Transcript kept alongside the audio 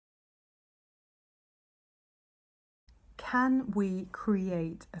can we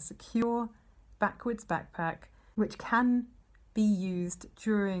create a secure backwards backpack which can be used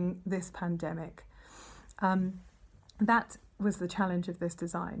during this pandemic? That was the challenge of this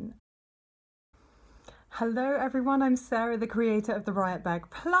design. Hello everyone, I'm Sarah, the creator of the RiutBag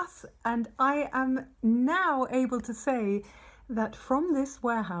Plus, and I am now able to say that from this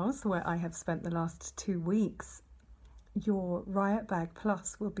warehouse where I have spent the last 2 weeks, your RiutBag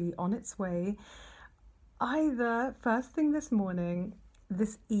Plus will be on its way either first thing this morning,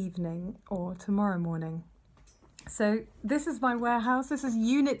 this evening, or tomorrow morning. So this is my warehouse. This is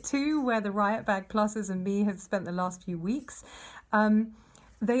Unit 2 where the RiutBag Pluses and me have spent the last few weeks.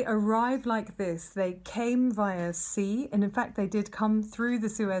 They arrived like this. They came via sea, and in fact they did come through the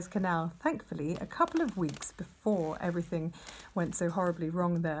Suez Canal, thankfully, a couple of weeks before everything went so horribly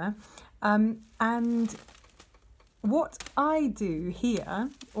wrong there. And what I do here,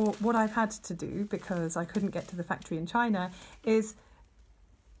 or what I've had to do because I couldn't get to the factory in China, is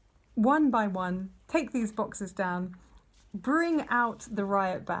one by one take these boxes down, bring out the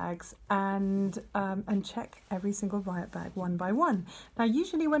RiutBags and check every single RiutBag one by one. Now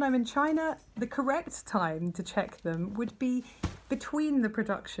usually when I'm in China, the correct time to check them would be between the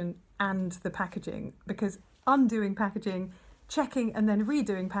production and the packaging, because undoing packaging, checking and then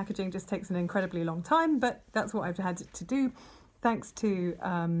redoing packaging just takes an incredibly long time, but that's what I've had to do thanks to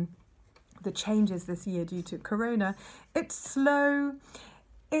the changes this year due to Corona. It's slow,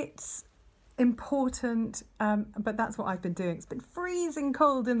 it's important, but that's what I've been doing. It's been freezing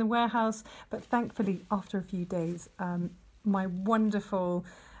cold in the warehouse, but thankfully after a few days my wonderful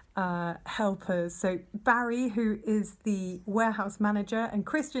helpers, so Barry, who is the warehouse manager, and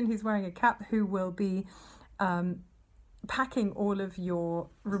Christian, who's wearing a cap, who will be packing all of your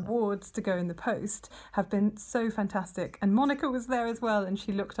rewards to go in the post, have been so fantastic. And Monica was there as well, and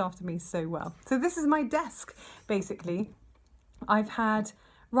she looked after me so well. So this is my desk basically. I've had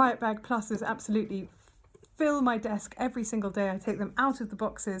RiutBag Pluses absolutely fill my desk every single day. I take them out of the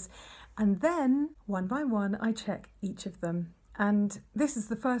boxes and then one by one I check each of them. And this is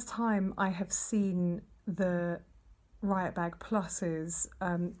the first time I have seen the RiutBag Pluses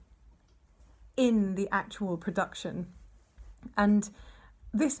in the actual production. And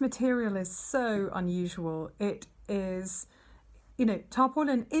this material is so unusual. It is, you know,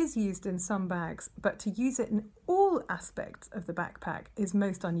 tarpaulin is used in some bags, but to use it in all aspects of the backpack is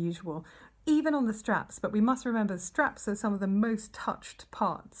most unusual, even on the straps. But we must remember straps are some of the most touched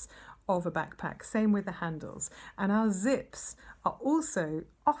parts of a backpack, same with the handles. And our zips are also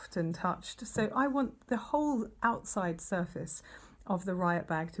often touched. So I want the whole outside surface of the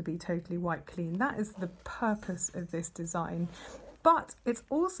RiutBag to be totally wiped clean. That is the purpose of this design. But it's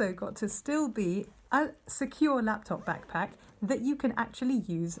also got to still be a secure laptop backpack that you can actually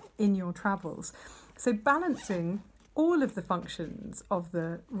use in your travels. So balancing all of the functions of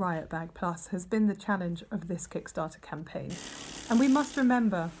the RiutBag Plus has been the challenge of this Kickstarter campaign. And we must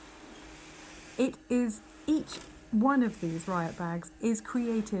remember, it is each one of these RiutBags is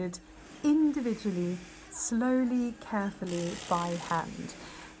created individually, slowly, carefully, by hand.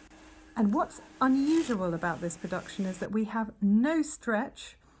 And what's unusual about this production is that we have no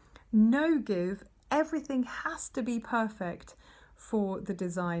stretch, no give. Everything has to be perfect for the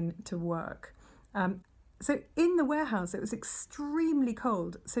design to work. So in the warehouse, it was extremely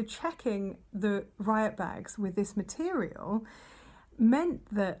cold. So checking the RiutBags with this material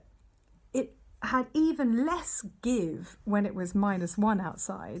meant that it had even less give when it was -1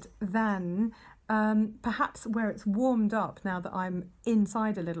 outside than perhaps where it's warmed up now that I'm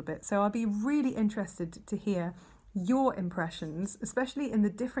inside a little bit. So I'll be really interested to hear your impressions, especially in the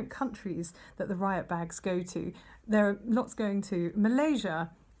different countries that the RiutBags go to. There are lots going to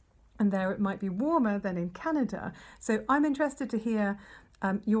Malaysia, and there it might be warmer than in Canada. So I'm interested to hear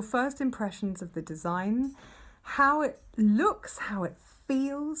your first impressions of the design, how it looks, how it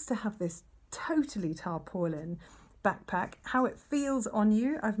feels to have this totally tarpaulin backpack, how it feels on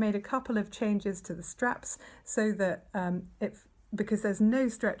you. I've made a couple of changes to the straps so that because there's no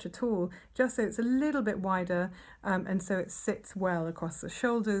stretch at all, just so it's a little bit wider and so it sits well across the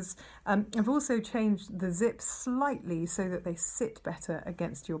shoulders. I've also changed the zips slightly so that they sit better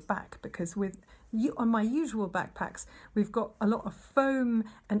against your back, because on my usual backpacks we've got a lot of foam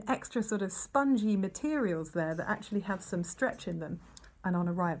and extra sort of spongy materials there that actually have some stretch in them, and on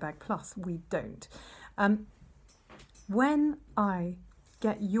a RiutBag Plus we don't. When I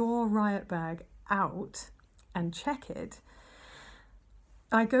get your RiutBag out and check it,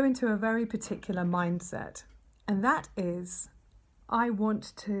 I go into a very particular mindset, and that is I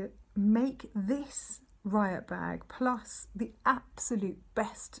want to make this RiutBag plus the absolute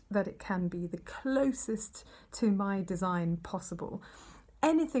best that it can be, the closest to my design possible.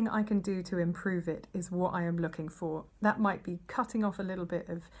 Anything I can do to improve it is what I am looking for. That might be cutting off a little bit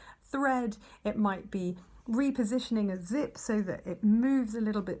of thread, it might be repositioning a zip so that it moves a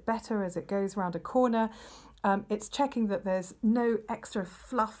little bit better as it goes around a corner. It's checking that there's no extra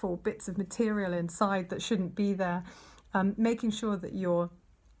fluff or bits of material inside that shouldn't be there. Making sure that your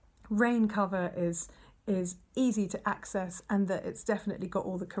rain cover is easy to access and that it's definitely got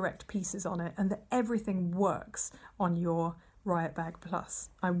all the correct pieces on it and that everything works on your RiutBag Plus.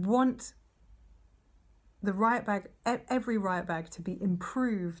 I want the RiutBag, every RiutBag, to be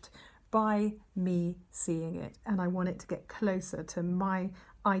improved by me seeing it, and I want it to get closer to my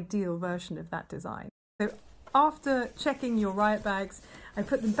ideal version of that design. So after checking your RiutBags, I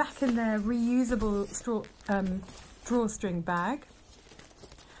put them back in their reusable straw drawstring bag.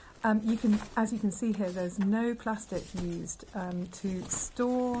 As you can see here, there's no plastic used to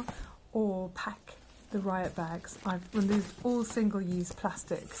store or pack the RiutBags. I've removed all single-use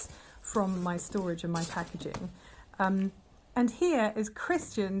plastics from my storage and my packaging. And here is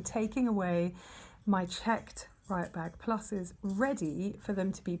Christian taking away my checked RiutBag Pluses, ready for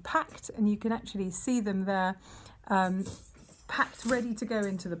them to be packed, and you can actually see them there, packed, ready to go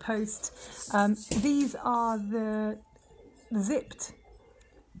into the post. These are the zipped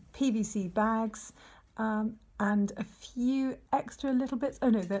PVC bags, and a few extra little bits. Oh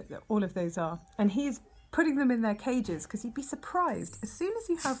no, all of those are. And he's putting them in their cages because you'd be surprised. As soon as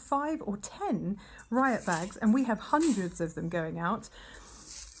you have 5 or 10 RiutBags, and we have hundreds of them going out,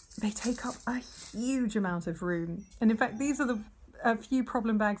 they take up a huge amount of room. And in fact, these are a few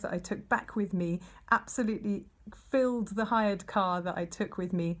problem bags that I took back with me, absolutely filled the hired car that I took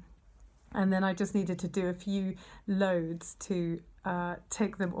with me. And then I just needed to do a few loads to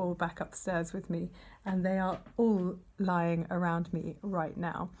take them all back upstairs with me, and they are all lying around me right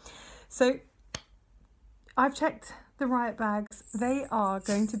now. So I've checked the RiutBags. They are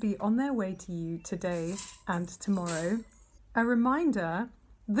going to be on their way to you today and tomorrow. A reminder,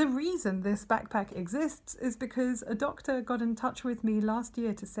 the reason this backpack exists is because a doctor got in touch with me last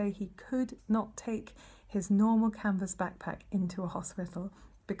year to say he could not take his normal canvas backpack into a hospital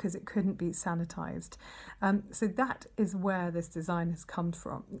because it couldn't be sanitized. So that is where this design has come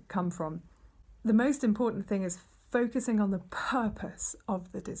from. The most important thing is focusing on the purpose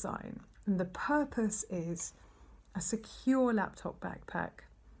of the design. And the purpose is a secure laptop backpack,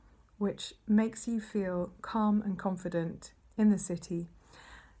 which makes you feel calm and confident in the city.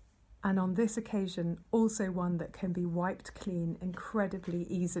 And on this occasion, also one that can be wiped clean incredibly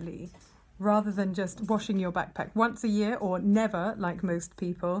easily, rather than just washing your backpack once a year or never, like most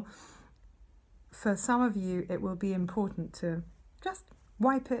people. For some of you, it will be important to just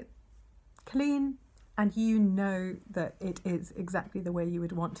wipe it clean, and you know that it is exactly the way you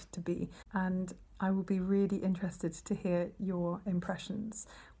would want it to be. And I will be really interested to hear your impressions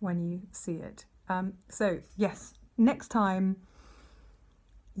when you see it. So yes, next time,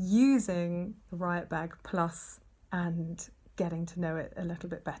 using the RiutBag Plus and getting to know it a little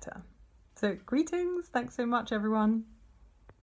bit better. So greetings, thanks so much everyone.